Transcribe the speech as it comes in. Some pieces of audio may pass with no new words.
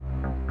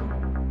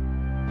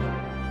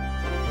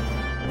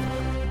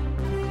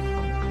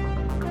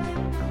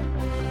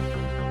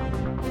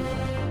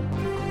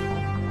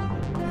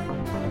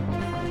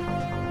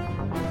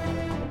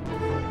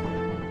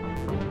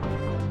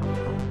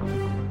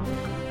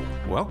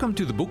Welcome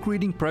to the book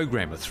reading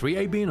program of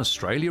 3ABN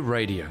Australia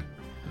Radio.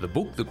 The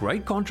book The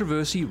Great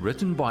Controversy,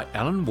 written by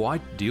Ellen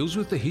White, deals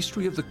with the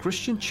history of the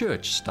Christian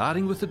Church,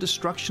 starting with the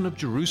destruction of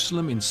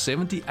Jerusalem in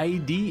 70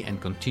 AD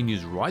and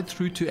continues right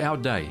through to our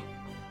day.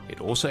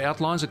 It also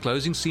outlines the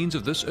closing scenes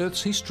of this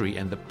earth's history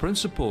and the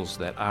principles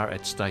that are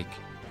at stake.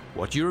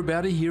 What you're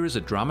about to hear is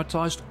a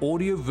dramatized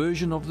audio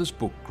version of this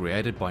book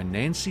created by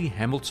Nancy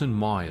Hamilton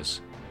Myers.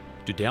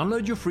 To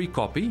download your free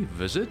copy,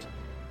 visit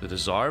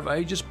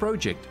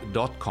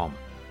thedesireofagesproject.com.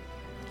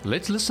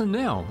 Let's listen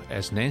now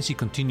as Nancy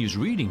continues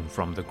reading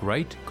from The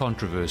Great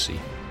Controversy.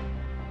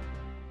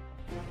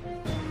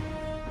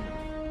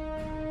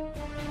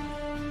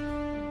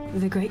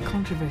 The Great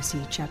Controversy,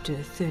 Chapter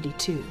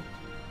 32,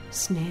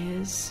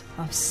 Snares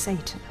of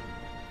Satan.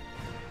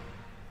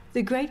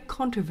 The great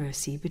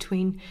controversy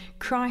between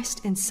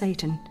Christ and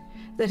Satan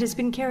that has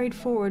been carried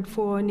forward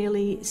for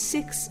nearly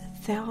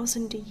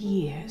 6,000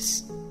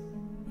 years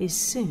is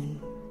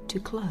soon to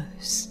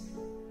close.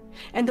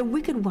 And the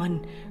wicked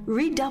one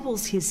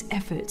redoubles his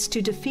efforts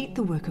to defeat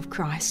the work of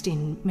Christ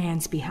in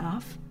man's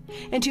behalf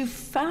and to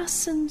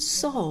fasten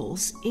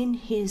souls in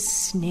his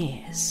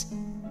snares,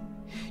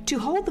 to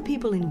hold the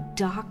people in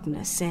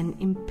darkness and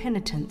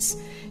impenitence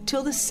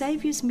till the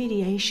Saviour's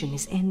mediation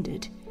is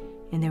ended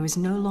and there is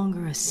no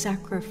longer a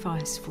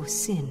sacrifice for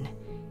sin,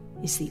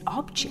 is the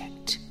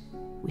object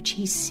which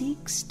he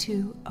seeks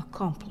to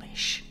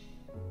accomplish.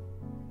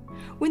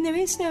 When there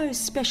is no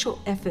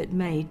special effort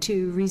made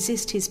to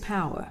resist his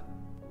power,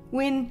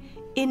 when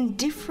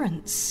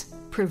indifference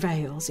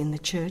prevails in the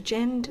church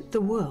and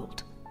the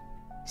world,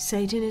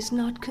 Satan is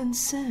not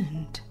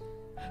concerned,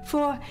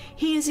 for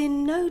he is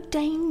in no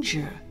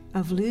danger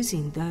of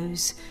losing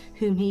those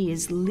whom he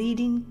is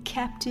leading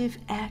captive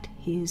at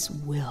his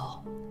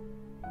will.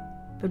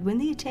 But when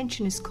the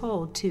attention is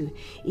called to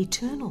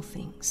eternal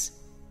things,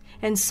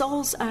 and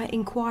souls are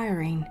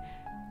inquiring,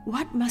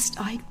 "What must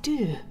I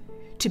do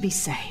to be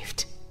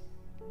saved?"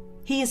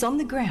 he is on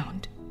the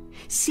ground,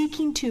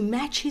 seeking to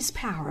match his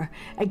power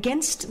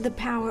against the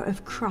power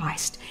of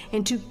Christ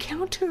and to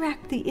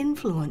counteract the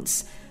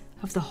influence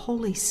of the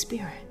Holy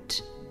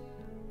Spirit.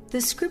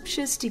 The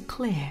Scriptures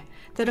declare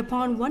that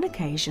upon one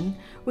occasion,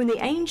 when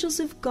the angels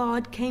of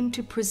God came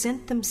to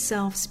present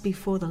themselves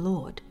before the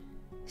Lord,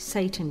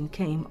 Satan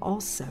came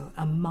also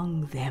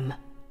among them,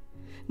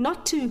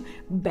 not to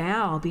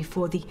bow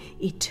before the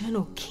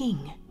eternal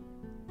King,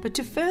 but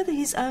to further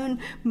his own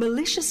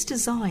malicious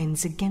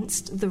designs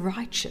against the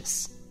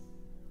righteous.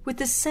 With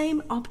the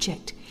same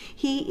object,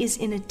 he is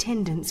in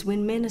attendance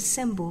when men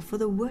assemble for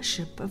the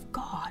worship of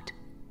God.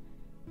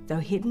 Though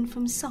hidden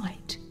from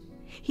sight,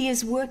 he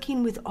is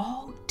working with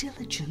all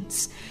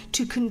diligence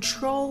to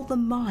control the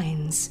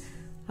minds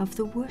of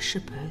the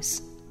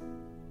worshippers.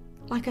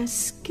 Like a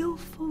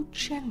skillful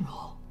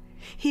general,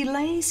 he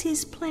lays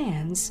his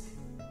plans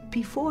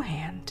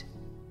beforehand.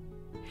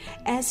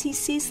 As he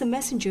sees the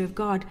messenger of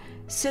God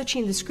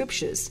searching the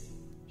Scriptures,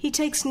 he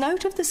takes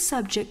note of the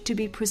subject to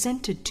be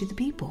presented to the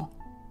people.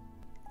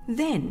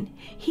 Then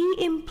he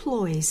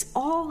employs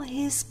all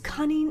his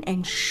cunning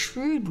and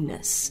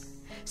shrewdness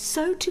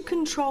so to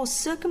control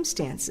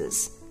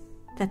circumstances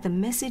that the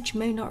message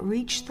may not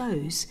reach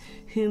those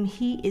whom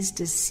he is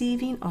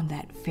deceiving on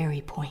that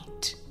very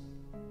point.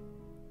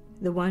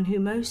 The one who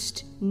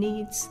most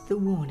needs the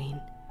warning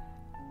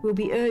will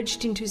be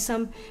urged into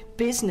some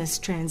business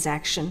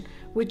transaction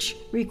which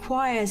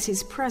requires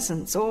his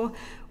presence, or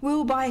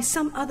will by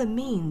some other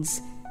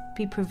means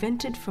be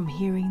prevented from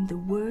hearing the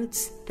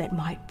words that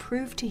might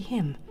prove to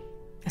him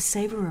a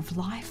savor of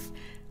life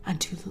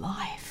unto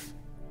life.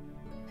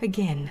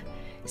 Again,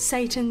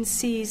 Satan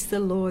sees the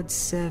Lord's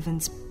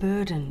servants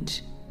burdened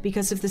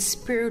because of the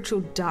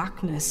spiritual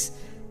darkness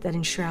that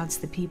enshrouds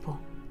the people.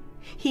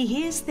 He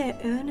hears their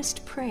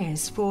earnest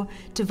prayers for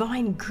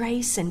divine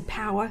grace and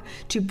power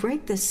to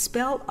break the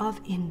spell of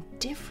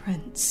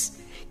indifference,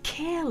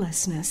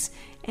 carelessness,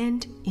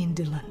 and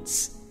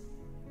indolence.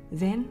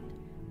 Then,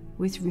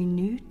 with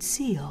renewed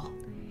zeal,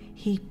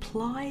 he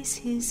plies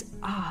his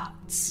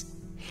arts.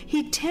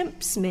 He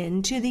tempts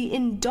men to the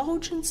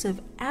indulgence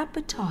of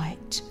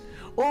appetite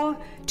or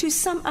to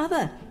some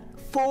other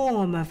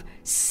form of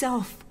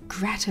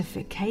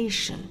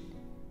self-gratification,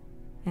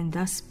 and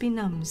thus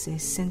benumbs their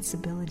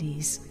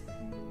sensibilities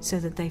so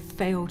that they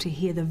fail to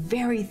hear the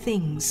very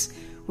things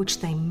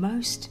which they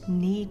most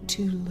need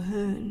to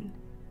learn.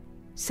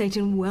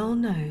 Satan well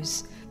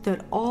knows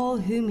that all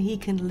whom he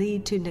can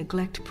lead to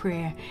neglect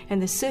prayer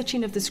and the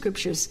searching of the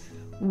Scriptures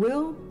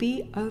will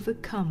be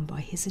overcome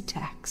by his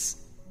attacks.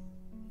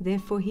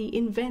 Therefore he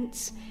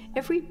invents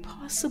every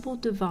possible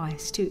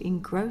device to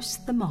engross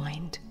the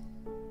mind.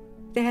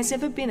 There has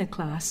ever been a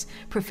class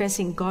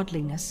professing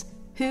godliness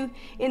who,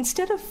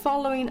 instead of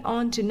following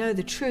on to know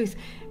the truth,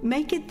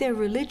 make it their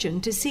religion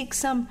to seek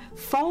some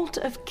fault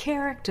of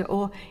character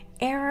or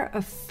error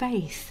of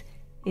faith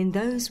in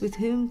those with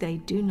whom they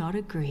do not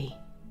agree.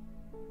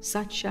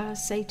 Such are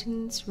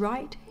Satan's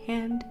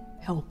right-hand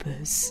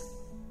helpers.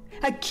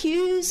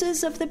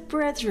 Accusers of the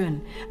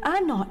brethren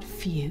are not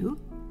few,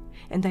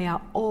 and they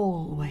are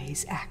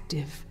always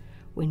active,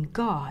 when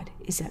God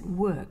is at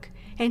work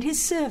and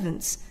his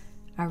servants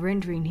are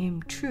rendering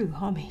him true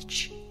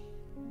homage.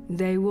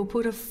 They will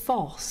put a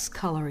false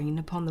colouring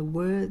upon the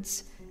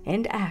words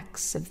and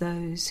acts of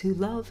those who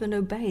love and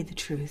obey the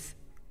truth.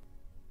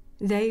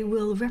 They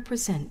will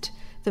represent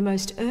the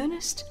most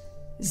earnest,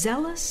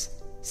 zealous,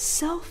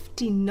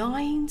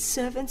 self-denying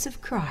servants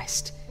of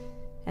Christ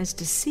as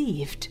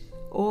deceived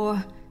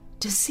or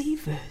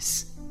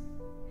deceivers.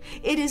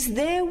 It is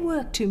their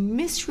work to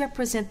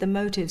misrepresent the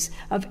motives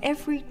of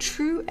every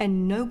true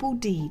and noble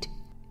deed,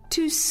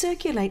 to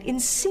circulate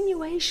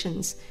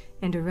insinuations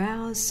and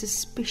arouse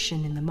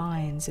suspicion in the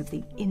minds of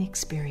the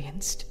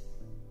inexperienced.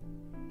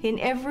 In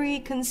every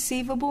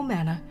conceivable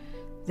manner,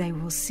 they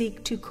will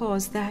seek to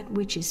cause that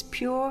which is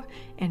pure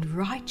and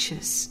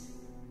righteous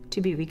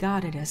to be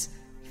regarded as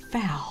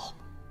foul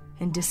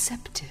and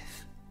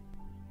deceptive.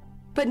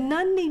 But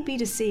none need be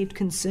deceived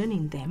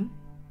concerning them.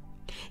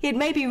 It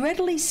may be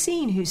readily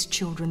seen whose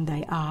children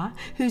they are,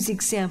 whose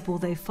example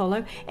they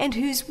follow, and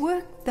whose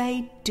work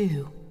they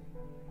do.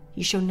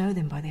 You shall know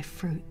them by their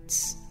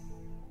fruits.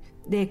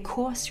 Their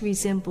course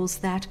resembles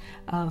that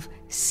of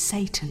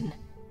Satan,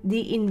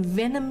 the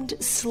envenomed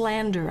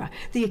slanderer,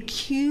 the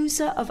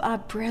accuser of our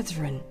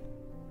brethren.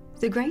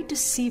 The great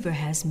deceiver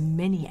has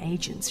many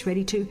agents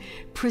ready to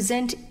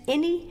present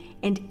any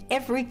and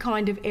every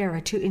kind of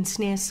error to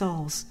ensnare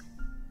souls,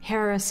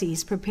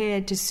 heresies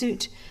prepared to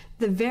suit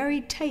the very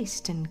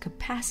taste and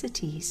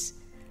capacities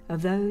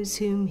of those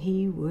whom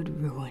he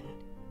would ruin.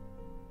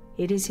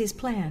 It is his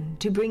plan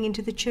to bring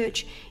into the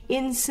church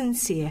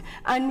insincere,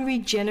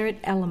 unregenerate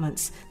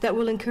elements that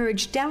will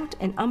encourage doubt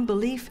and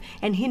unbelief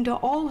and hinder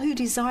all who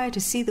desire to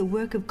see the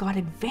work of God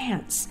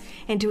advance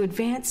and to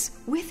advance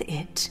with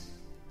it.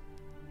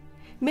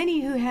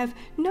 Many who have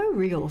no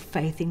real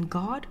faith in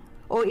God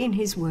or in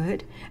his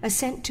word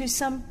assent to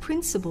some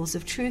principles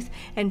of truth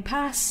and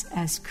pass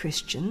as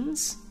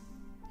Christians,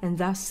 and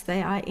thus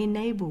they are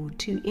enabled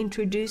to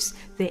introduce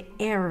their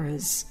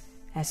errors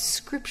as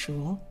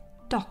scriptural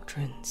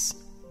doctrines.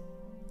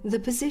 The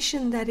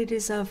position that it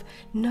is of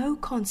no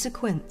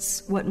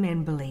consequence what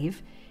men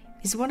believe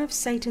is one of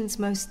Satan's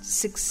most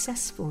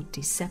successful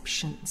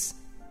deceptions.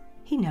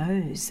 He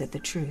knows that the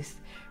truth,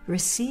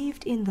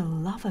 received in the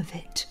love of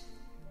it,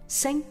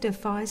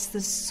 sanctifies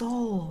the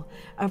soul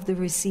of the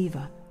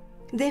receiver.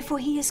 Therefore,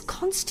 he is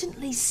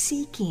constantly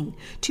seeking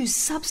to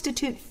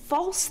substitute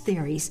false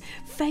theories,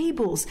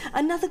 fables,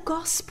 another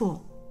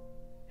gospel.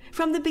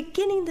 From the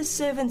beginning, the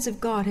servants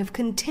of God have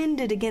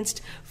contended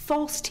against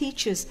false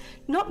teachers,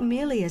 not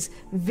merely as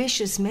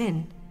vicious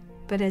men,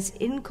 but as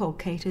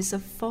inculcators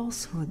of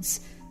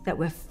falsehoods that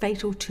were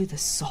fatal to the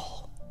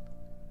soul.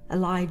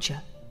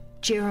 Elijah,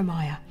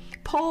 Jeremiah,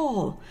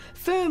 Paul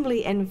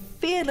firmly and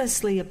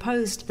fearlessly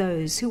opposed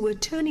those who were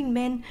turning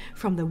men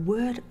from the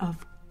word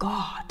of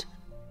God.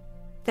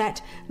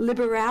 That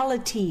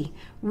liberality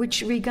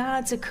which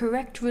regards a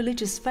correct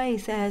religious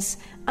faith as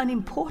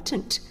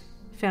unimportant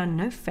found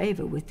no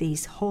favor with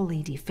these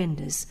holy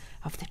defenders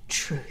of the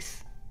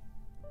truth.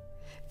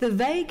 The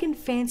vague and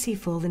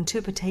fanciful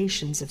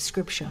interpretations of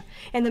Scripture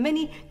and the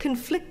many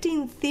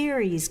conflicting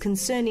theories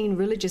concerning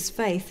religious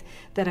faith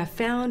that are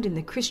found in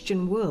the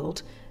Christian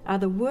world are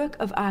the work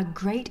of our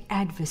great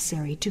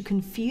adversary to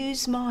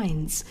confuse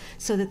minds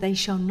so that they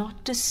shall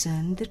not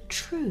discern the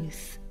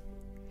truth.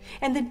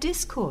 And the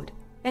discord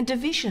and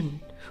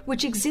division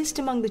which exist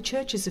among the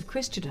churches of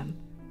Christendom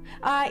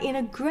are in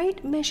a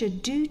great measure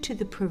due to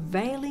the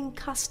prevailing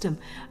custom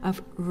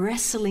of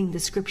wrestling the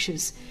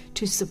Scriptures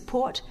to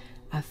support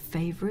a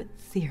favorite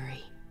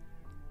theory.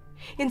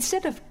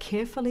 Instead of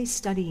carefully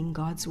studying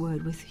God's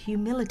Word with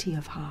humility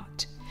of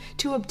heart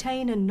to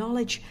obtain a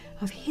knowledge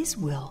of His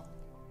will,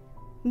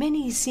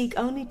 many seek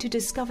only to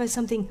discover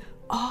something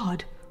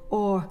odd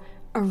or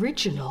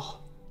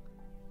original.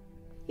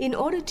 In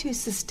order to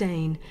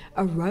sustain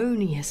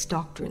erroneous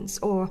doctrines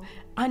or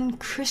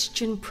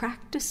unchristian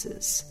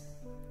practices,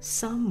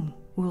 some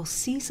will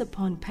seize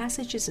upon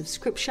passages of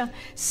Scripture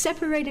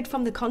separated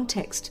from the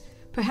context,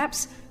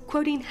 perhaps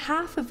quoting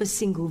half of a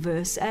single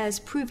verse as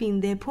proving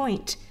their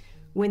point,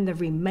 when the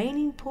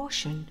remaining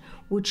portion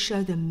would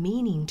show the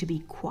meaning to be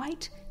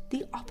quite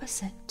the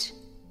opposite.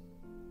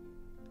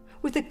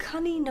 With the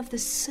cunning of the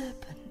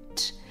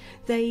serpent,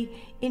 they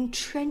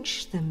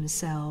entrench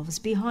themselves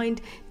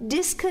behind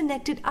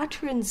disconnected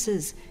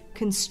utterances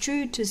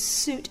construed to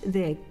suit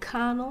their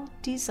carnal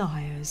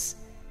desires.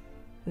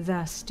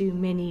 Thus do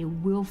many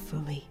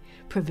willfully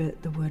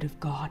pervert the word of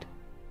God.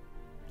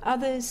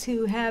 Others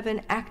who have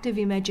an active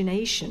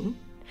imagination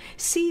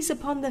seize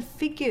upon the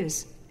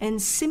figures and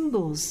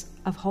symbols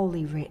of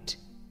Holy Writ,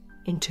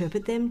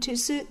 interpret them to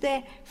suit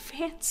their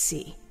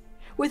fancy,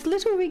 with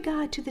little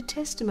regard to the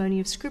testimony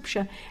of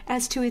Scripture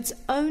as to its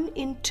own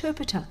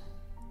interpreter,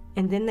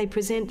 and then they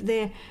present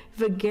their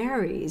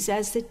vagaries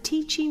as the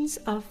teachings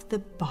of the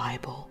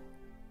Bible.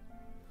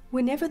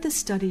 Whenever the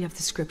study of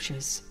the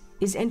Scriptures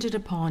is entered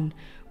upon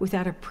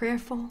without a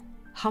prayerful,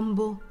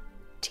 humble,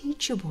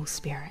 teachable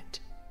spirit,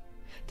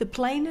 the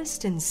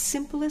plainest and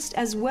simplest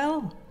as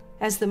well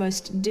as the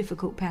most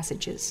difficult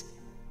passages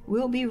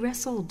will be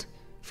wrestled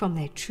from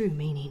their true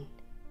meaning.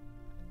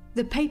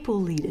 The papal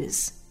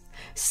leaders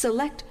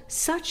select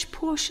such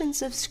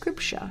portions of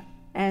Scripture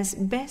as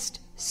best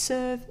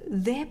serve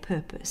their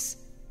purpose,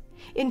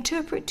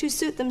 interpret to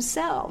suit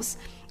themselves,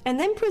 and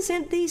then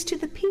present these to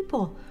the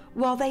people,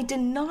 while they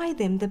deny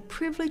them the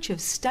privilege of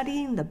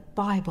studying the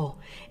Bible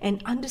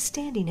and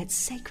understanding its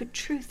sacred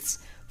truths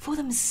for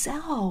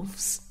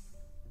themselves.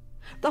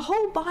 The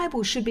whole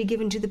Bible should be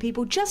given to the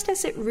people just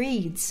as it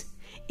reads.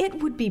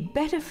 It would be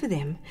better for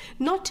them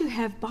not to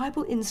have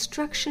Bible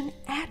instruction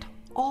at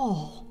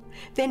all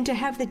than to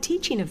have the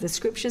teaching of the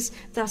Scriptures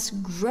thus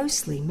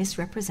grossly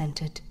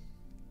misrepresented.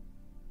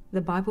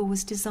 The Bible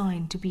was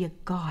designed to be a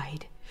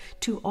guide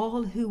to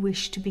all who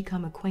wish to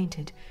become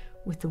acquainted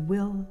with the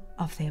will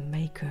of their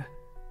Maker.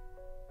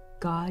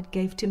 God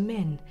gave to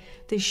men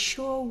the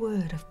sure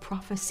word of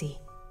prophecy.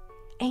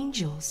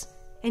 Angels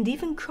and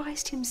even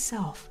Christ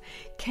himself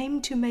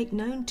came to make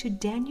known to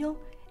Daniel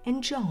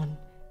and John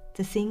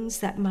the things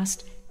that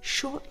must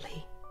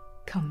shortly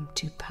come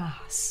to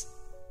pass.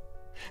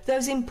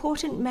 Those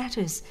important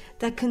matters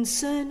that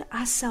concern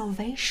our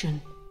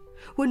salvation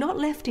were not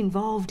left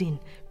involved in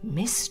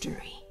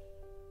mystery.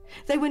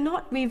 They were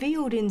not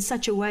revealed in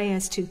such a way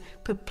as to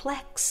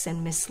perplex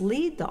and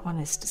mislead the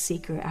honest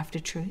seeker after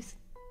truth.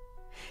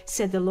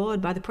 Said the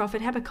Lord by the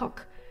prophet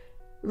Habakkuk,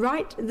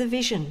 "Write the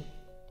vision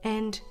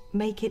and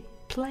make it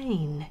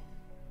plain,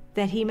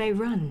 that he may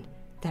run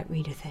that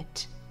readeth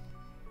it."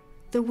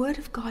 The word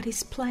of God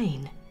is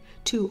plain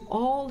to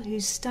all who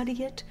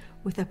study it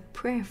with a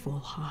prayerful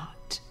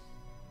heart.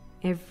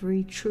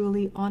 Every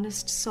truly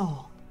honest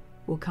soul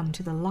will come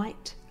to the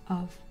light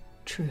of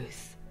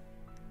truth.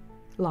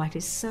 Light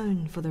is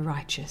sown for the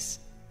righteous,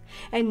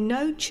 and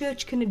no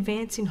church can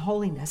advance in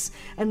holiness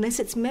unless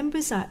its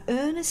members are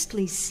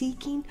earnestly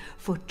seeking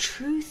for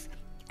truth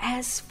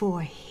as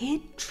for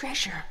hid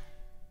treasure.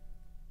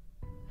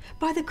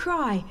 By the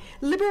cry,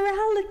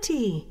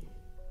 "Liberality!"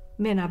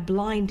 men are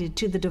blinded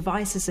to the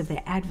devices of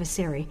their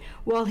adversary,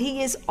 while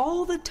he is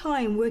all the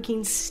time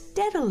working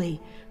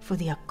steadily for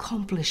the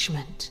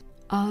accomplishment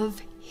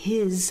of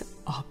his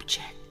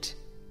object.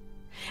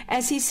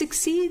 As he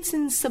succeeds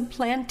in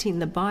supplanting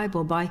the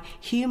Bible by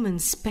human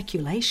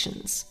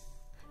speculations,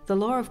 the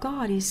law of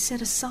God is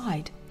set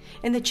aside,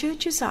 and the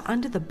churches are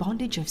under the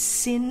bondage of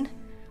sin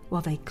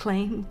while they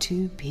claim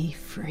to be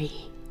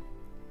free.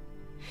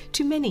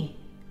 To many,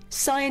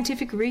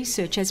 scientific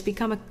research has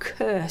become a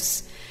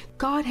curse.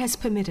 God has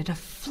permitted a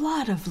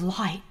flood of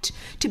light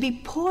to be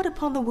poured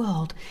upon the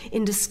world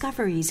in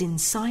discoveries in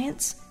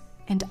science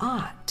and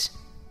art.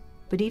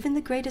 But even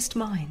the greatest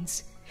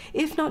minds,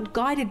 if not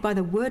guided by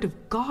the Word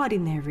of God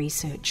in their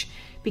research,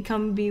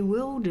 become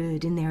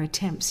bewildered in their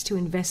attempts to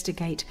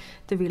investigate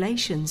the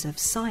relations of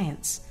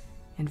science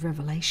and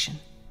revelation.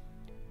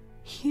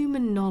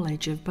 Human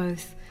knowledge of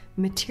both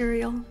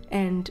material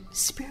and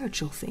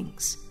spiritual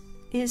things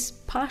is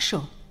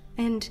partial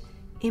and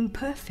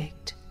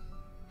imperfect.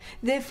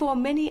 Therefore,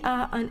 many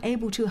are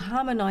unable to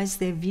harmonize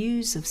their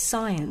views of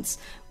science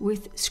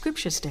with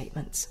Scripture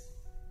statements.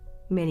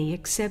 Many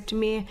accept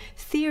mere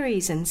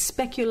theories and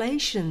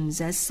speculations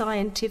as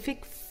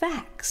scientific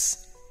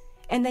facts,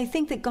 and they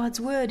think that God's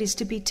Word is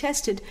to be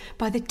tested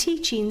by the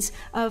teachings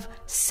of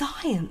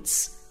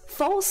science,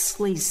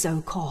 falsely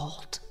so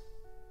called.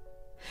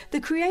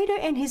 The Creator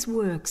and His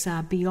works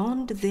are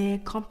beyond their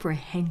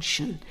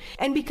comprehension,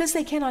 and because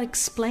they cannot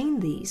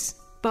explain these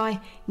by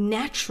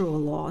natural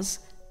laws,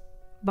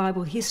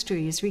 Bible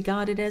history is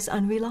regarded as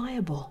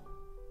unreliable.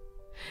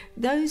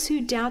 Those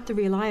who doubt the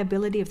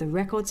reliability of the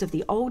records of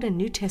the Old and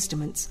New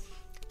Testaments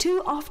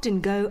too often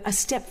go a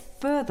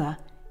step further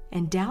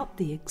and doubt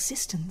the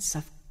existence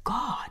of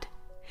God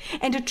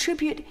and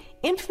attribute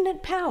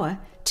infinite power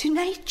to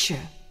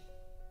nature.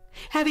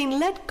 Having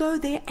let go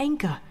their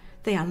anchor,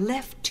 they are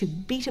left to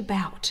beat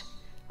about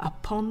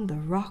upon the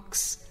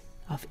rocks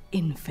of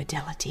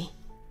infidelity.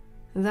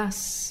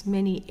 Thus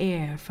many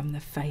err from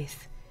the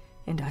faith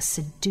and are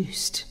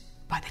seduced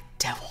by the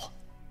devil.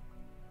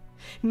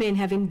 Men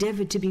have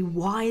endeavored to be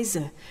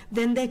wiser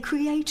than their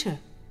Creator.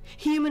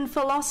 Human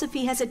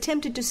philosophy has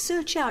attempted to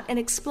search out and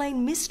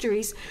explain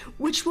mysteries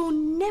which will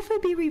never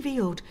be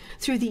revealed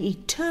through the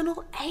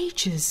eternal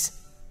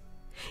ages.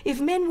 If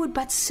men would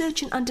but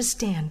search and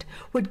understand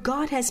what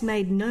God has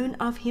made known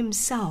of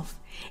Himself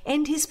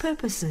and His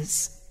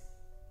purposes,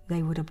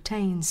 they would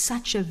obtain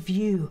such a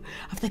view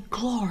of the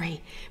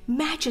glory,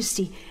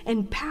 majesty,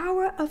 and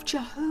power of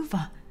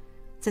Jehovah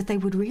that they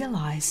would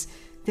realize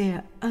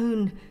their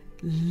own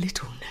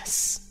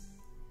littleness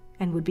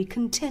and would be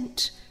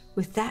content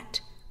with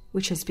that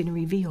which has been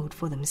revealed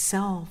for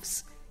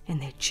themselves and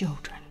their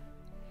children.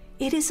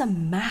 It is a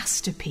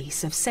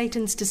masterpiece of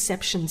Satan's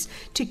deceptions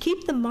to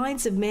keep the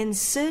minds of men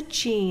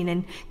searching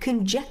and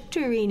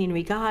conjecturing in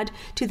regard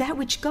to that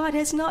which God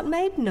has not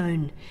made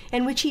known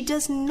and which He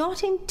does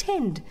not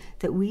intend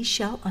that we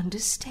shall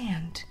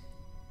understand.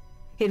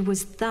 It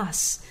was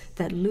thus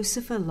that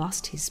Lucifer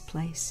lost his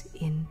place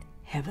in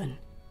heaven.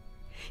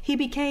 He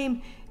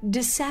became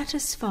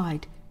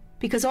dissatisfied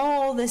because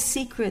all the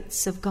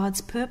secrets of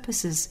God's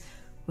purposes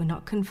were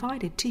not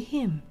confided to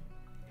him,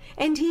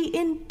 and he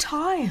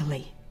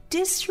entirely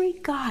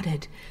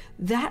disregarded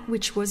that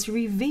which was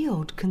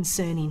revealed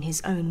concerning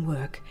his own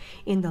work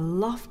in the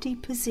lofty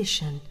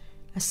position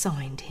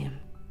assigned him.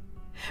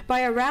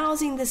 By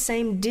arousing the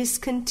same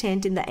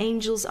discontent in the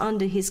angels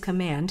under his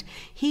command,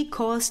 he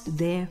caused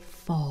their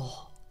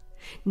fall.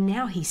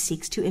 Now he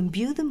seeks to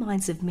imbue the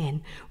minds of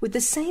men with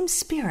the same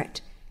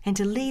spirit and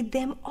to lead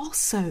them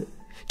also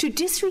to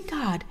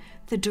disregard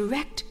the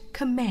direct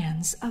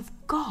commands of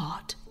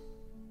God.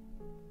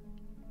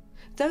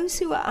 Those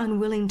who are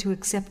unwilling to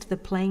accept the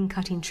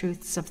plain-cutting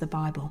truths of the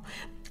Bible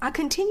are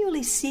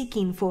continually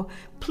seeking for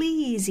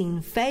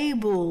pleasing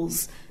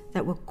fables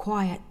that will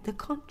quiet the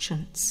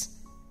conscience.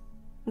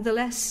 The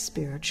less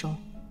spiritual,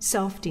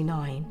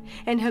 self-denying,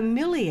 and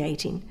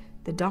humiliating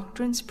the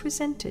doctrines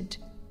presented,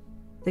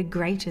 the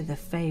greater the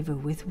favor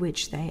with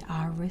which they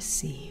are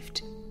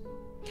received.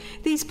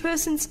 These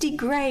persons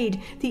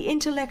degrade the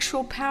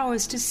intellectual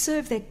powers to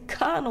serve their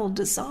carnal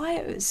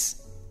desires.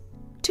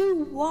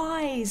 Too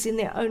wise in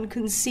their own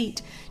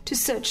conceit to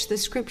search the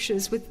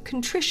Scriptures with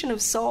contrition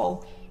of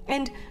soul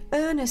and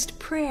earnest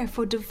prayer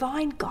for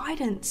divine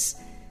guidance,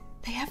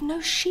 they have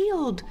no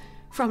shield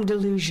from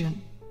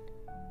delusion.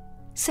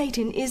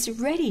 Satan is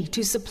ready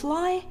to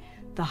supply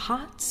the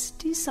heart's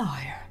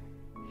desire,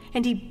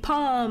 and he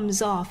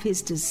palms off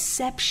his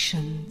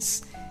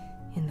deceptions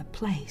in the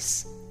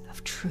place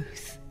of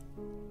truth.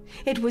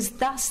 It was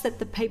thus that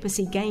the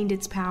papacy gained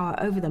its power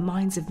over the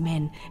minds of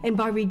men, and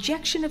by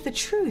rejection of the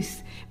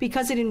truth,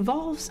 because it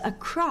involves a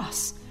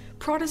cross,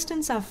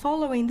 Protestants are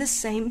following the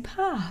same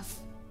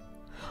path.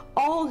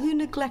 All who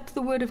neglect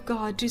the Word of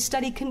God to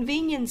study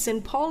convenience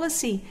and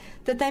policy,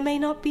 that they may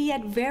not be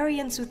at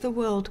variance with the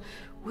world,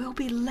 will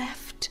be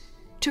left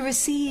to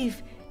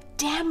receive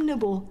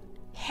damnable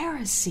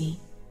heresy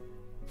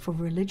for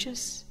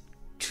religious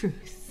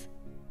truth.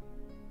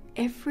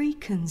 Every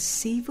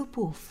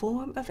conceivable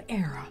form of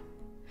error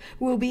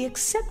will be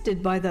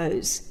accepted by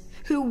those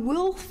who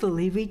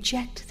willfully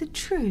reject the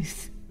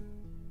truth.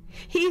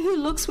 He who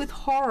looks with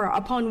horror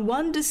upon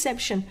one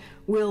deception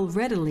will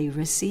readily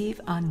receive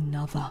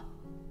another.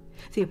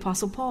 The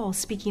Apostle Paul,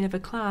 speaking of a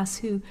class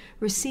who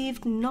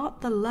received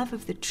not the love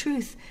of the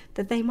truth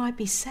that they might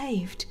be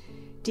saved,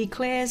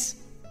 declares,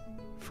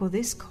 "For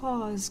this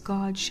cause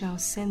God shall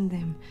send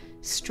them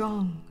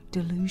strong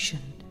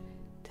delusion,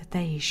 that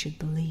they should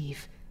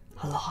believe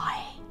a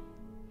lie,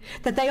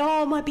 that they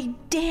all might be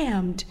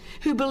damned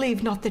who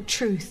believe not the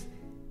truth,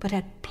 but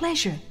had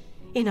pleasure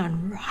in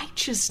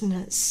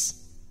unrighteousness."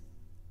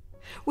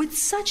 With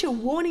such a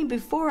warning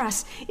before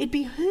us, it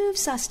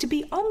behooves us to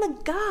be on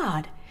the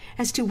guard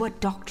as to what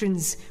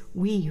doctrines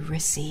we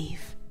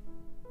receive.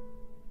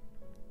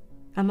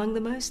 Among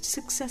the most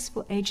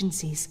successful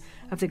agencies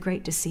of the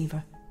great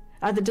deceiver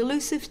are the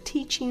delusive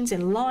teachings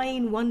and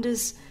lying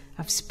wonders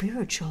of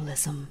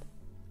spiritualism.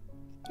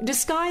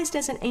 Disguised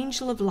as an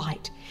angel of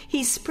light,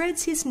 he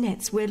spreads his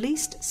nets where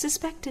least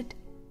suspected.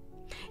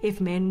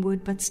 If men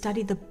would but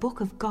study the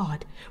book of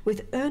God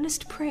with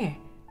earnest prayer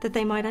that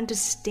they might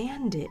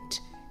understand it,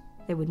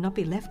 they would not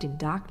be left in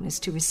darkness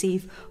to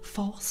receive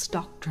false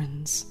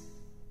doctrines.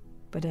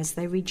 But as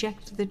they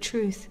reject the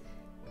truth,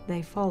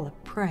 they fall a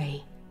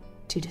prey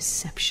to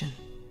deception.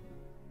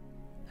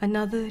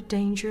 Another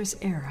dangerous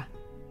error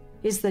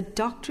is the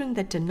doctrine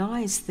that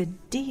denies the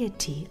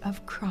deity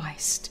of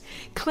Christ,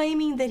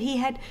 claiming that he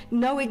had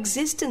no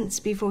existence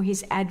before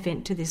his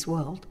advent to this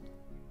world.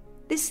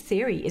 This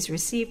theory is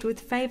received with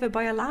favor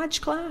by a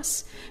large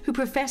class who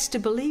profess to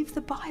believe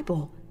the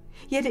Bible,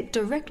 yet it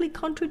directly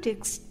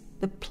contradicts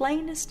the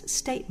plainest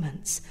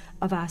statements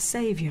of our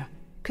Savior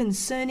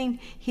concerning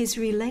his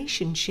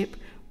relationship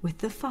with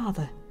the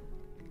Father,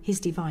 his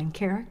divine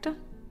character,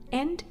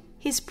 and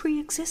his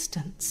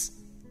pre-existence.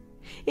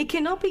 It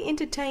cannot be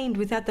entertained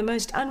without the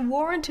most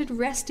unwarranted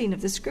wresting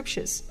of the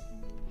Scriptures.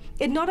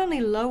 It not only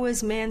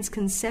lowers man's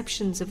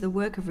conceptions of the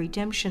work of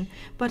redemption,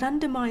 but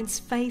undermines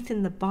faith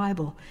in the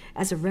Bible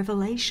as a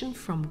revelation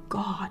from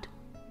God.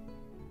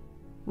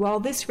 While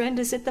this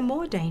renders it the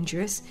more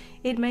dangerous,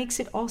 it makes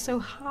it also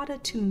harder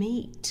to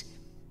meet.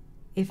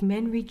 If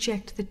men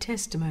reject the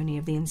testimony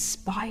of the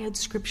inspired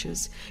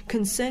Scriptures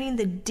concerning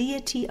the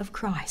deity of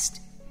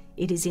Christ,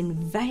 it is in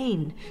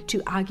vain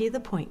to argue the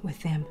point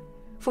with them,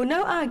 for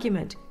no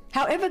argument,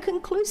 however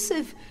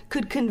conclusive,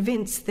 could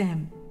convince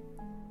them.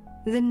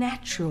 The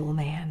natural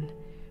man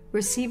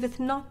receiveth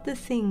not the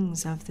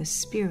things of the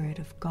Spirit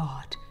of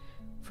God,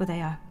 for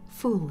they are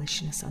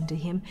foolishness unto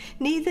him,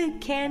 neither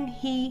can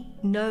he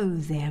know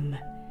them,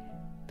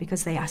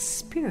 because they are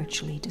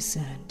spiritually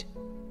discerned.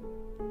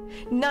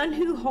 None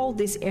who hold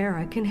this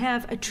error can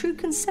have a true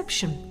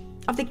conception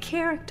of the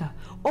character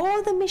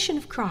or the mission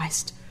of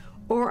Christ,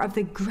 or of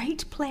the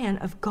great plan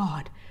of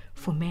God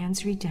for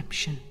man's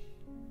redemption.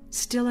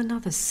 Still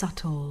another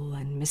subtle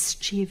and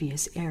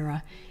mischievous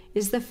error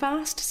is the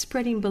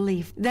fast-spreading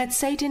belief that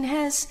Satan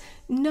has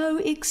no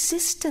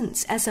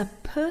existence as a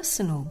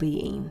personal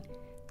being,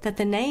 that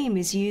the name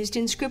is used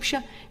in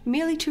Scripture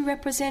merely to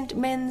represent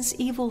men's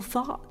evil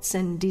thoughts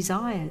and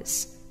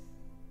desires.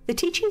 The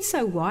teaching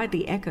so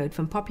widely echoed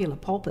from popular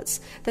pulpits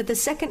that the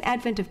second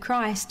advent of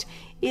Christ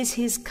is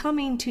his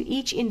coming to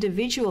each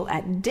individual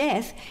at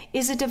death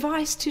is a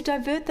device to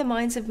divert the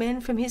minds of men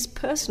from his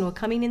personal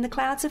coming in the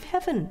clouds of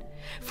heaven.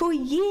 For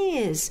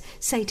years,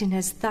 Satan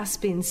has thus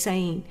been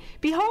saying,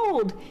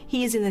 "Behold,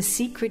 he is in the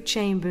secret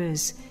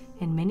chambers,"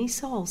 and many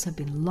souls have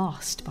been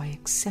lost by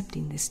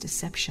accepting this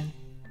deception.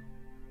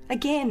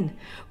 Again,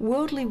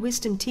 worldly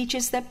wisdom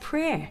teaches that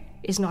prayer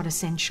is not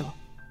essential.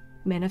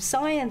 Men of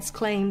science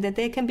claim that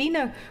there can be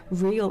no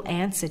real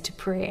answer to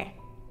prayer,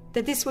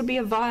 that this would be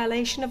a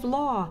violation of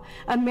law,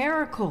 a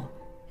miracle,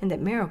 and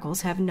that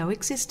miracles have no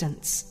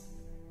existence.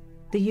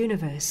 The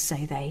universe,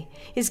 say they,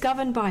 is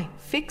governed by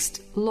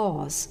fixed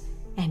laws,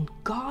 and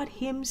God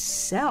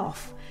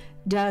himself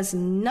does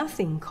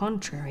nothing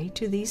contrary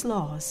to these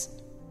laws.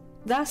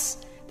 Thus,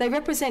 they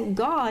represent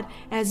God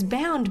as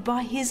bound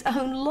by his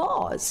own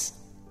laws,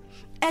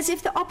 as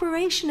if the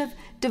operation of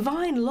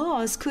divine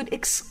laws could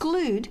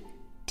exclude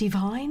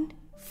divine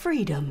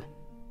freedom.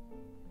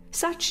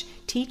 Such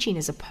teaching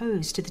is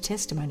opposed to the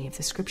testimony of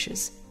the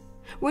Scriptures.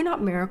 Were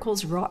not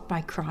miracles wrought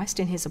by Christ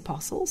and his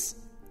apostles?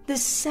 The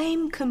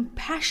same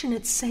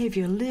compassionate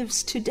Savior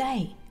lives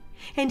today,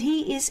 and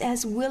he is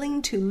as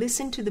willing to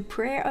listen to the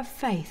prayer of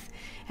faith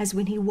as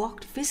when he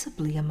walked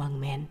visibly among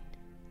men.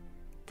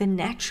 The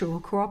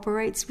natural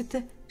cooperates with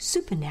the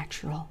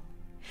supernatural.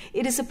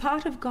 It is a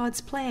part of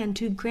God's plan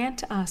to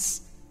grant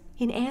us,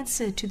 in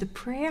answer to the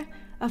prayer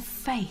of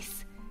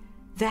faith,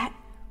 that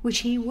which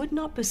he would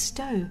not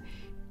bestow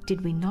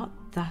did we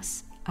not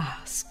thus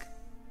ask.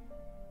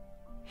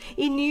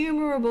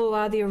 Innumerable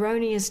are the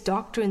erroneous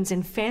doctrines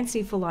and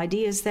fanciful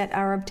ideas that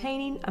are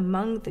obtaining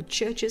among the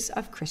churches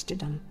of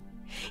Christendom.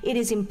 It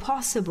is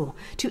impossible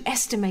to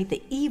estimate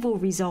the evil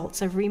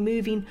results of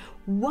removing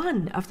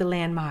one of the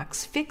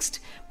landmarks fixed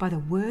by the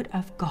Word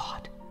of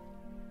God.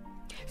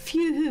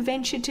 Few who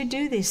venture to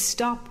do this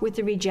stop with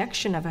the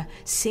rejection of a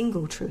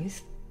single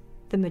truth.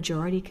 The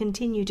majority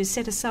continue to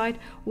set aside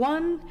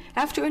one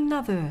after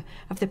another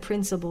of the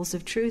principles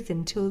of truth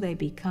until they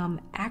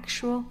become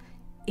actual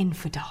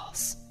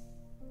infidels.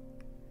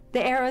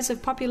 The errors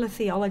of popular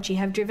theology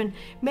have driven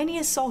many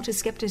a soul to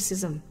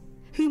skepticism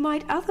who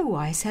might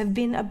otherwise have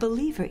been a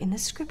believer in the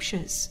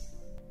Scriptures.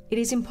 It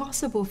is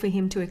impossible for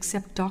him to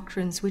accept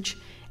doctrines which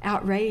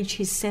outrage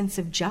his sense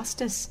of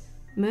justice,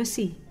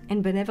 mercy,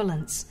 and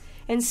benevolence,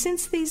 and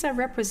since these are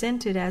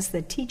represented as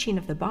the teaching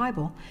of the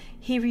Bible,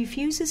 he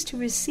refuses to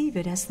receive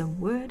it as the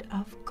Word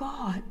of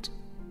God.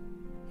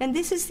 And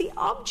this is the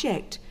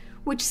object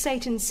which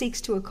Satan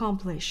seeks to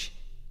accomplish.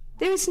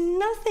 There is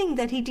nothing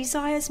that he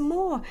desires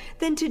more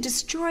than to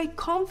destroy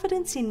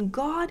confidence in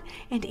God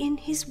and in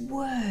his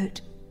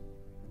Word.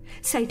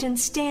 Satan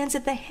stands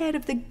at the head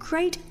of the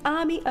great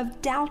army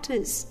of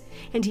doubters,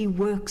 and he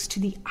works to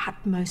the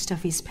utmost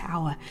of his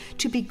power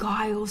to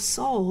beguile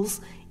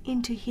souls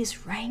into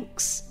his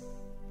ranks.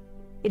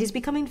 It is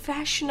becoming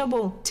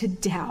fashionable to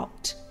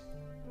doubt.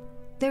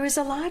 There is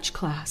a large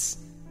class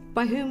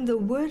by whom the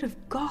Word of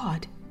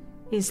God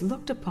is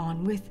looked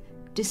upon with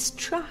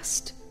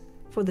distrust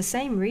for the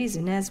same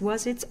reason as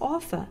was its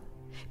author,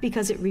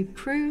 because it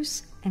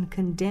reproves and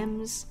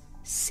condemns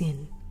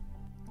sin.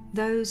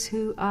 Those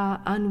who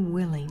are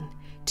unwilling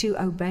to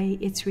obey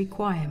its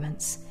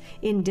requirements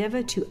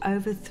endeavor to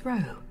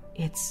overthrow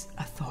its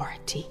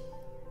authority.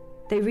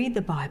 They read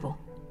the Bible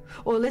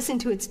or listen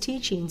to its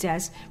teachings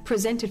as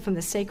presented from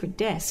the sacred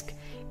desk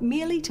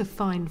merely to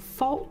find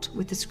fault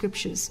with the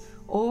Scriptures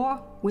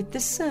or with the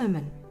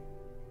sermon.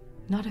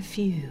 Not a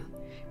few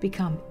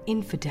become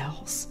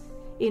infidels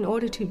in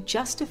order to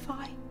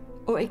justify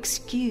or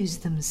excuse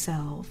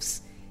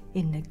themselves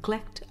in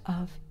neglect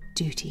of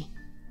duty.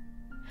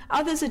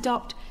 Others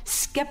adopt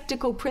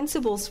skeptical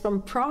principles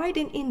from pride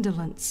and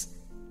indolence,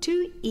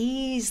 too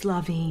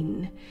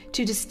ease-loving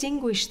to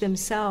distinguish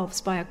themselves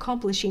by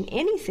accomplishing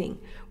anything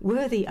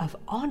worthy of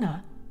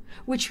honor,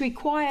 which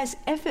requires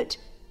effort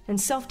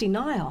and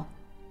self-denial.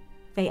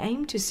 They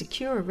aim to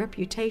secure a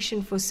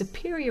reputation for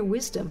superior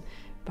wisdom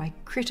by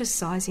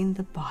criticizing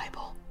the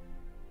Bible.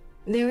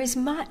 There is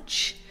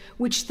much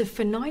which the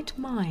finite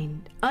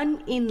mind,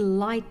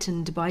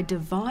 unenlightened by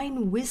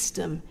divine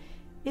wisdom,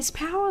 is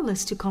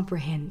powerless to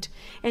comprehend,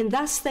 and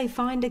thus they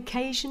find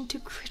occasion to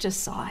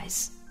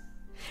criticize.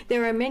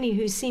 There are many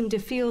who seem to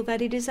feel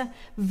that it is a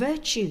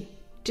virtue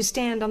to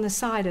stand on the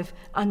side of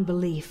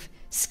unbelief,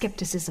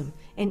 skepticism,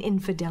 and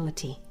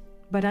infidelity.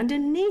 But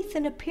underneath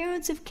an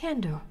appearance of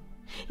candor,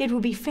 it will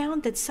be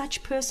found that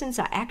such persons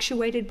are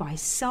actuated by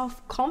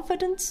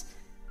self-confidence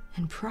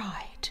and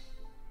pride.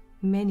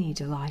 Many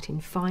delight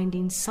in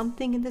finding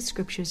something in the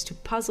Scriptures to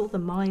puzzle the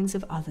minds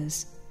of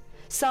others.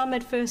 Some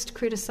at first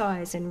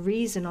criticize and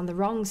reason on the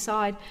wrong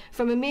side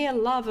from a mere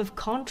love of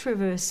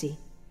controversy.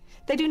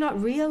 They do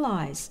not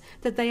realize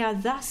that they are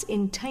thus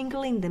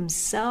entangling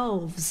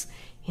themselves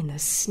in the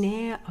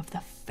snare of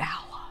the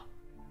fowler.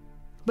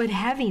 But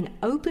having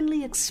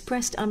openly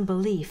expressed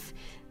unbelief,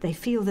 they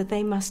feel that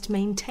they must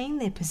maintain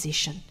their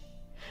position.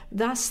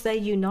 Thus they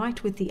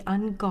unite with the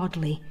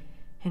ungodly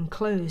and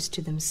close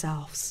to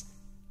themselves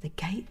the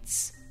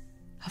gates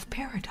of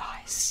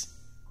paradise.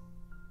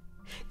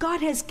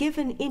 God has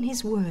given in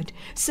His Word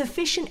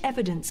sufficient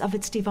evidence of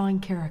its divine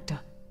character.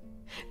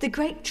 The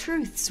great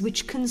truths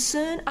which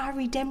concern our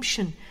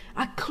redemption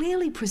are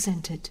clearly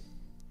presented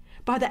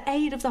by the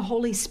aid of the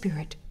Holy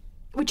Spirit,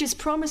 which is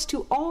promised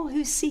to all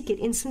who seek it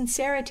in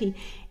sincerity.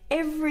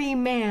 Every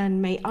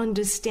man may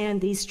understand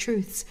these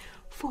truths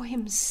for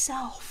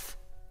himself.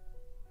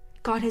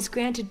 God has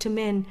granted to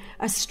men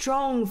a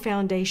strong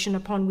foundation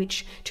upon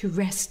which to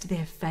rest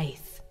their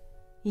faith.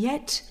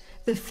 Yet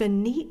the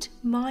finite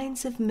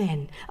minds of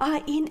men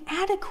are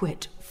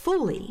inadequate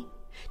fully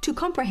to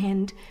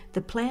comprehend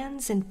the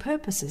plans and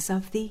purposes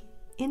of the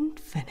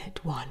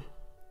Infinite One.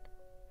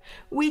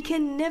 We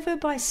can never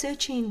by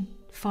searching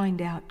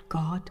find out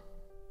God.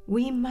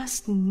 We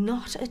must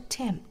not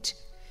attempt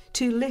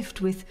to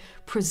lift with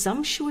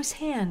presumptuous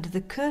hand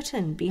the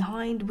curtain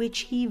behind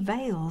which He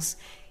veils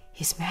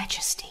His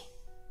majesty.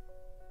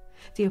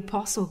 The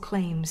apostle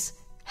claims,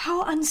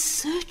 "How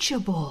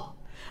unsearchable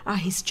are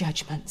His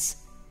judgments,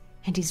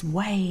 and His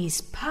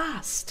ways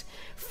past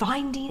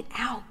finding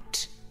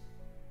out."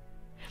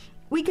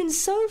 We can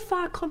so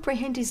far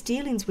comprehend His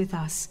dealings with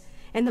us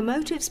and the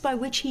motives by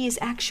which He is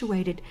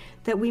actuated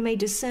that we may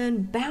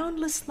discern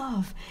boundless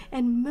love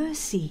and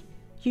mercy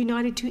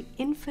united to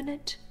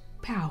infinite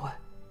power.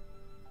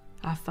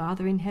 Our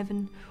Father in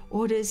heaven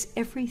orders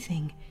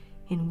everything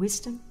in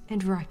wisdom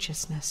and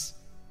righteousness,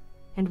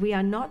 and we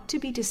are not to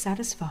be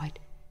dissatisfied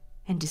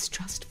and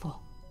distrustful,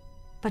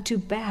 but to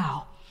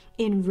bow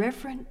in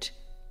reverent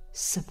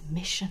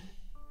submission.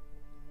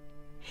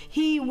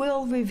 He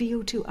will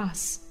reveal to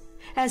us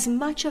as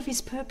much of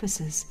His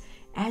purposes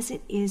as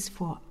it is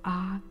for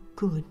our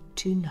good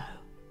to know.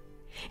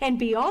 And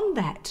beyond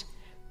that,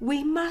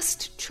 we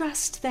must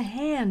trust the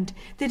hand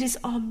that is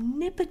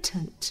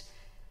omnipotent,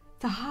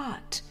 the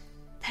heart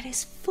that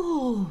is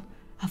full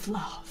of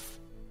love.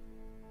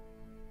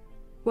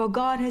 While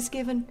God has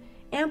given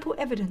ample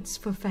evidence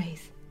for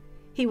faith,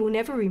 He will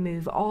never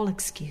remove all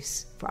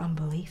excuse for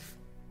unbelief.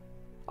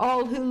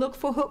 All who look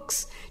for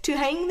hooks to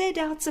hang their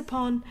doubts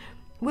upon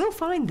will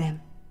find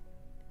them.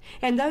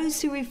 And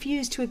those who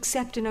refuse to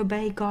accept and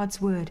obey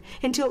God's word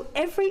until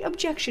every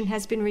objection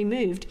has been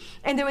removed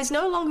and there is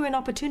no longer an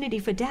opportunity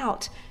for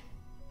doubt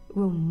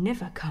will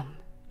never come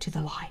to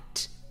the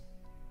light.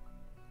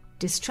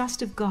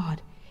 Distrust of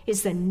God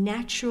is the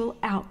natural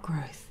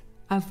outgrowth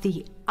of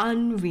the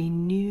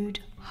unrenewed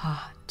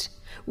heart,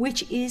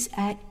 which is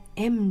at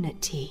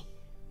enmity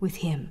with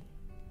Him.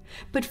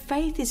 But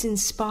faith is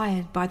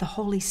inspired by the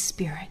Holy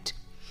Spirit,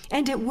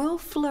 and it will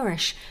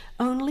flourish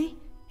only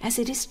as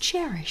it is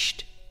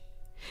cherished.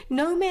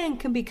 No man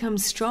can become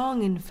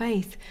strong in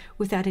faith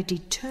without a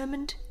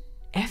determined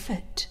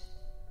effort.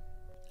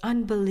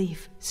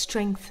 Unbelief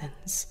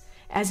strengthens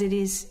as it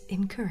is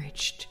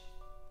encouraged.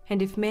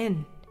 And if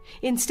men,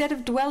 instead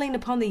of dwelling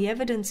upon the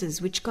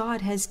evidences which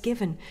God has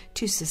given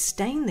to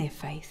sustain their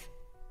faith,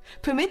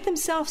 permit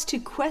themselves to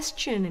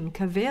question and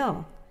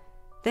cavil,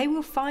 they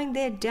will find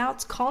their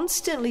doubts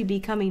constantly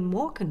becoming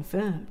more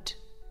confirmed.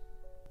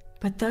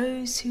 But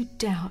those who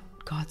doubt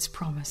God's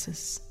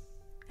promises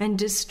and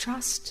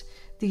distrust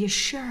the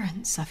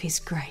assurance of His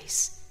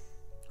grace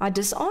are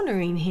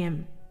dishonoring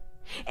Him,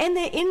 and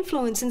their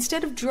influence,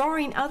 instead of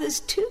drawing others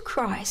to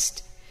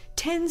Christ,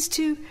 tends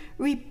to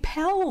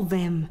repel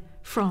them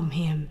from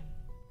Him.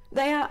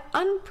 They are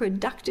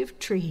unproductive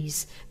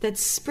trees that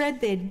spread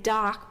their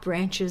dark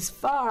branches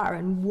far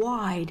and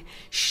wide,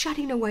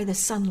 shutting away the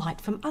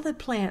sunlight from other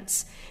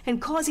plants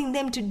and causing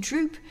them to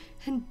droop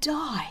and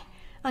die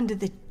under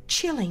the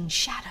chilling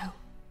shadow.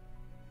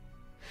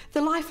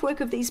 The life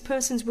work of these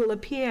persons will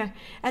appear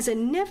as a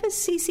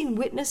never-ceasing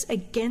witness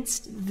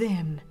against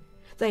them.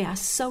 They are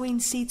sowing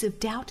seeds of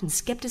doubt and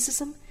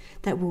skepticism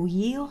that will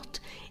yield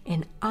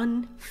an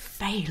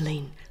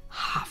unfailing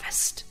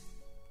harvest.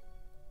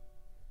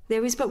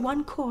 There is but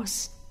one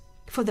course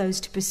for those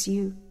to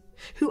pursue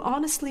who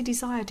honestly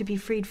desire to be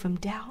freed from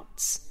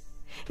doubts.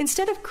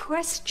 Instead of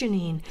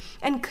questioning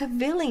and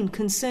cavilling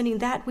concerning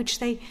that which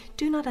they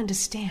do not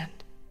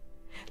understand,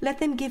 let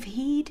them give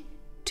heed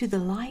to the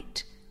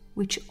light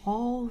which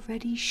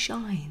already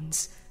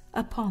shines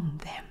upon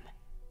them,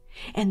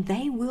 and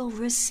they will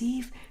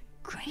receive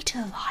greater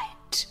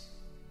light.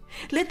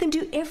 Let them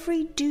do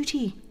every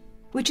duty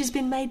which has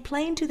been made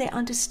plain to their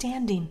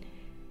understanding,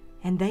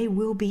 and they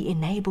will be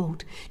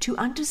enabled to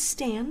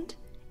understand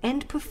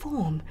and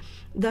perform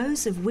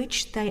those of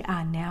which they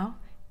are now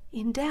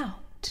in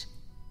doubt.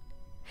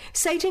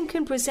 Satan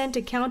can present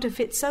a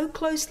counterfeit so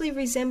closely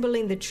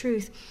resembling the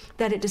truth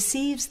that it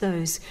deceives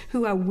those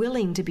who are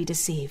willing to be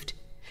deceived,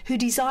 who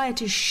desire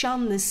to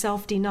shun the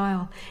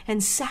self-denial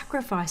and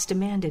sacrifice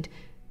demanded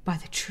by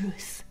the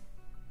truth.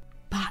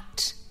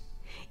 But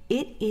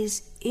it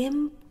is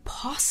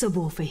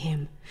impossible for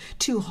him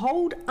to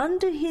hold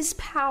under his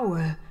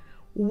power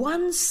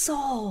one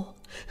soul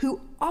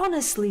who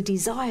honestly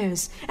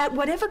desires, at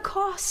whatever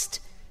cost,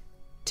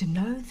 to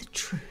know the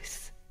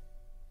truth.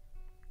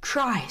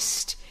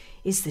 Christ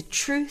is the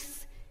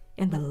truth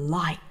and the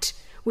light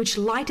which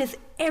lighteth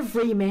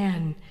every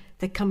man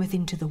that cometh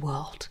into the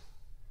world.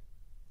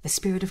 The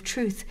Spirit of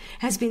truth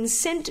has been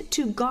sent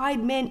to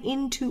guide men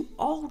into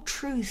all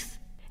truth,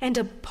 and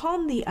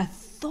upon the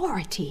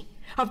authority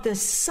of the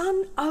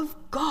Son of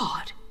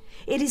God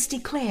it is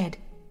declared,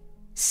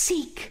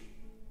 Seek,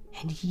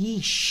 and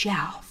ye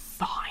shall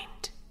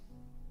find.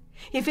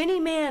 If any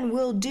man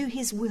will do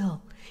his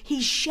will,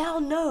 he shall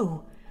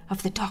know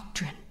of the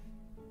doctrine.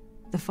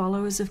 The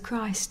followers of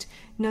Christ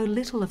know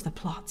little of the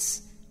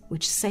plots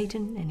which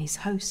Satan and his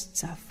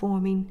hosts are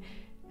forming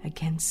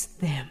against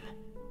them.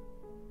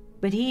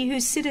 But he who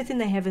sitteth in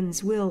the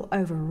heavens will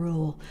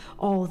overrule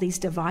all these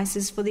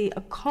devices for the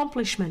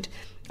accomplishment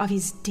of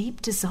his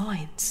deep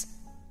designs.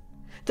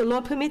 The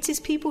Lord permits his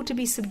people to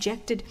be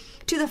subjected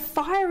to the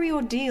fiery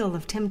ordeal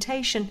of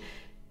temptation,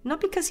 not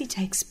because he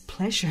takes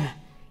pleasure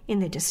in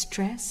their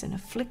distress and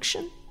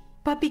affliction,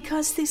 but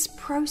because this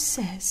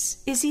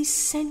process is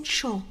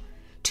essential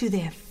to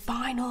their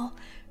final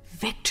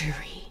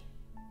victory.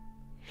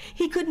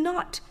 He could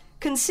not,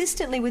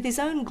 consistently with his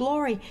own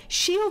glory,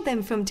 shield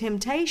them from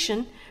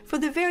temptation, for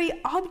the very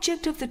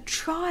object of the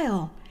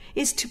trial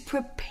is to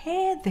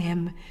prepare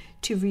them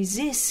to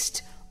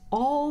resist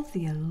all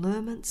the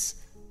allurements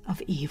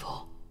of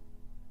evil.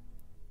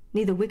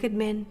 Neither wicked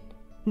men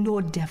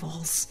nor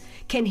devils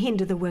can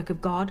hinder the work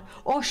of God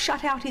or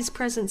shut out his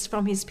presence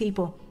from his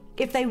people,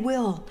 if they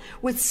will,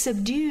 with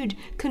subdued,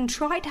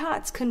 contrite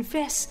hearts,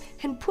 confess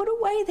and put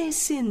away their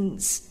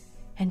sins,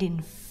 and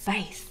in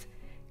faith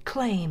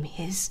claim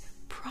his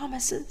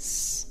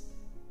promises.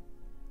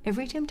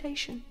 Every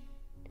temptation,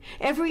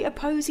 every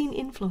opposing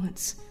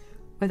influence,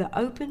 whether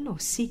open or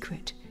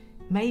secret,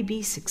 may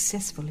be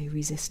successfully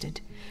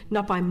resisted,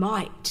 not by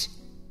might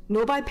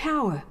nor by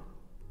power,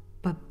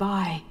 but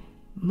by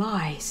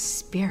my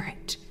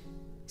Spirit,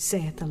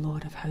 saith the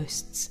Lord of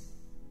hosts.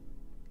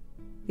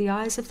 The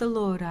eyes of the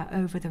Lord are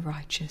over the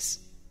righteous,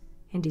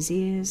 and his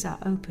ears are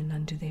open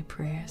unto their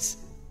prayers.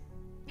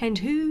 And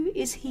who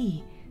is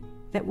he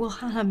that will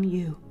harm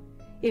you,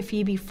 if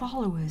ye be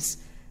followers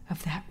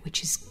of that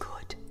which is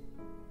good?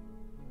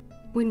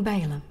 When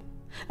Balaam,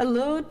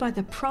 allured by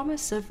the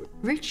promise of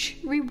rich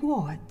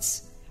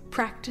rewards,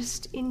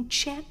 practiced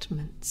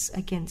enchantments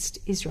against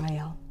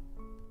Israel,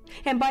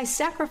 and by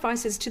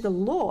sacrifices to the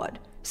Lord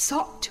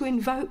sought to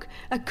invoke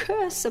a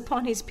curse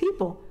upon his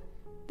people,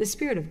 the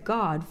Spirit of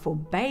God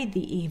forbade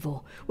the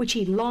evil which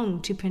he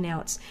longed to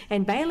pronounce,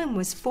 and Balaam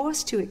was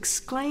forced to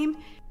exclaim,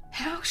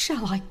 How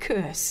shall I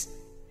curse,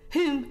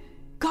 whom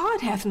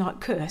God hath not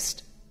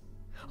cursed?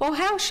 Or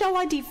how shall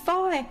I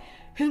defy,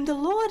 whom the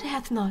Lord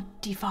hath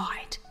not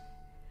defied?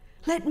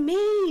 Let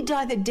me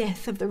die the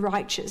death of the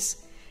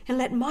righteous, and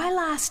let my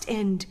last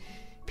end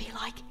be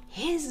like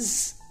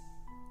his.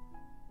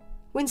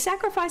 When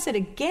sacrifice had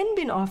again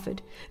been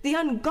offered, the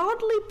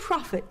ungodly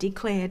prophet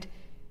declared,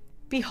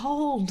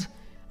 Behold,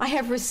 I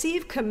have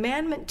received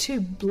commandment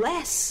to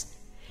bless,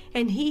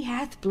 and he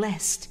hath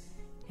blessed,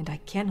 and I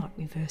cannot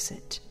reverse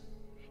it.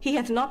 He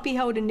hath not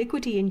beheld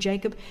iniquity in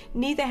Jacob,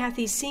 neither hath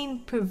he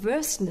seen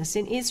perverseness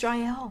in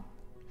Israel.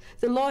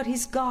 The Lord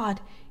his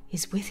God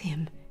is with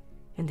him,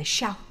 and the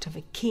shout of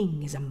a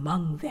king is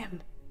among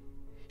them.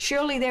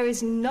 Surely there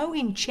is no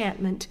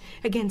enchantment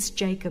against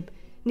Jacob,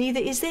 neither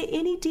is there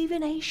any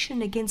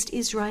divination against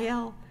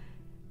Israel.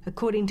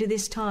 According to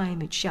this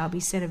time it shall be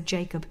said of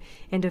Jacob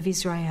and of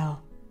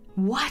Israel,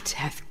 What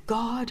hath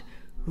God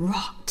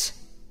wrought?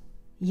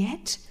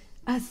 Yet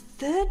a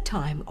third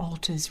time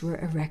altars were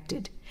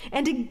erected,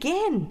 and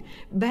again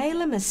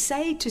Balaam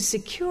essayed to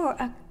secure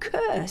a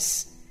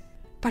curse,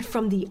 but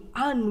from the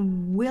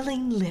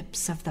unwilling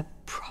lips of the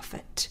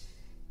prophet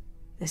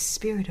the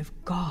Spirit of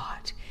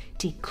God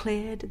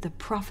declared the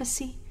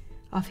prophecy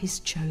of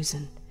his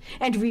chosen,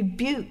 and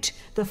rebuked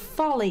the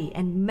folly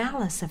and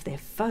malice of their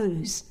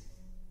foes.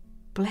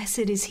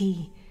 Blessed is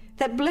he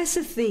that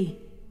blesseth thee,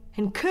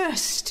 and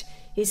cursed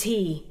is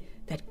he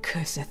that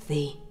curseth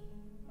thee.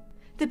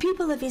 The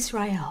people of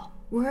Israel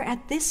were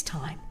at this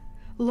time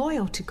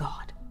loyal to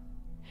God,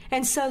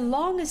 and so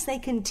long as they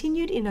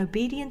continued in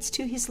obedience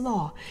to his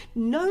law,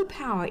 no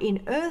power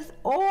in earth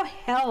or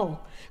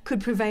hell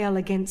could prevail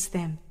against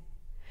them.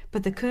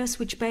 But the curse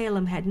which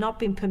Balaam had not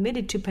been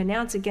permitted to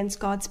pronounce against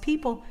God's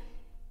people,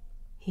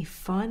 he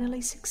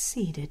finally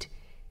succeeded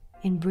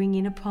in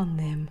bringing upon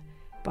them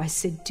by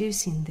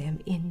seducing them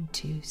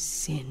into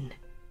sin.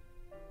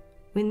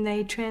 When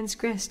they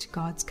transgressed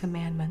God's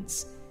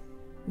commandments,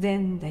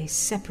 then they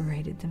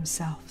separated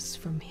themselves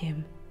from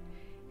him,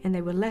 and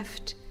they were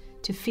left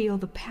to feel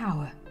the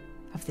power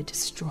of the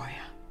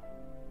destroyer.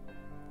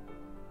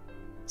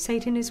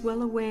 Satan is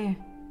well aware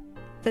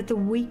that the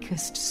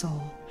weakest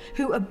soul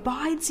who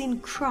abides in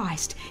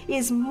Christ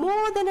is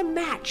more than a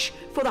match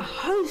for the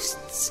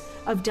hosts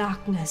of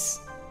darkness,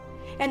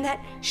 and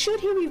that should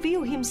he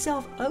reveal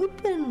himself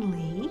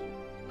openly,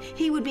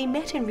 he would be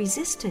met and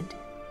resisted.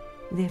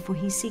 Therefore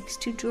he seeks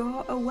to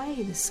draw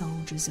away the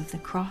soldiers of the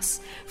cross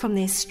from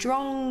their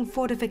strong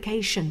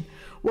fortification,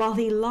 while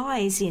he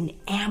lies in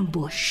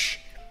ambush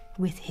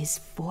with his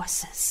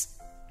forces,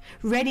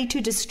 ready to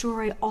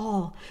destroy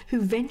all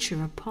who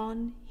venture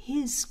upon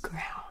his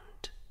ground.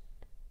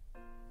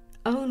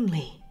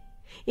 Only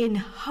In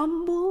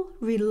humble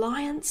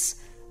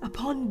reliance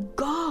upon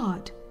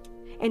God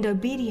and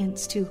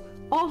obedience to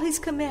all his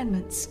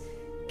commandments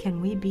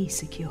can we be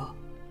secure.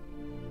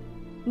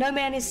 No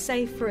man is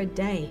safe for a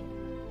day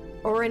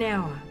or an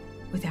hour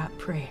without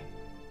prayer.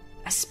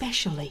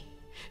 Especially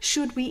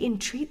should we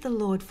entreat the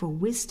Lord for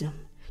wisdom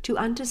to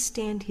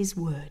understand his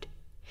word.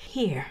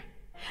 Here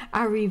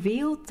are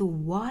revealed the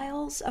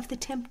wiles of the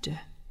tempter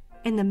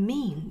and the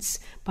means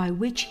by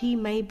which he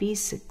may be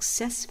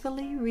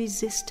successfully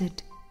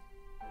resisted.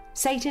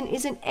 Satan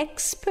is an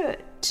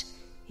expert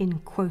in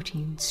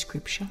quoting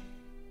Scripture,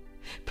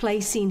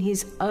 placing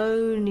his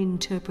own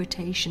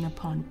interpretation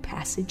upon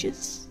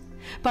passages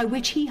by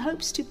which he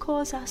hopes to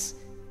cause us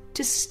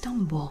to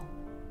stumble.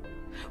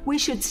 We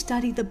should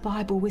study the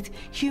Bible with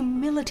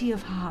humility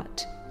of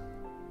heart,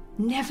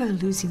 never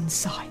losing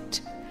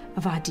sight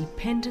of our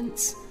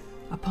dependence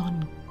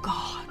upon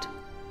God.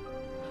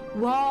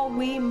 While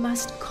we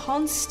must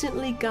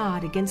constantly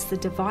guard against the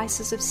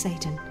devices of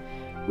Satan,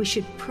 we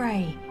should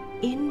pray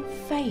in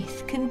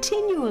faith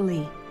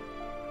continually.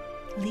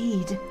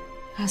 Lead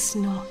us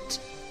not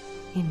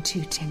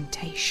into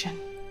temptation.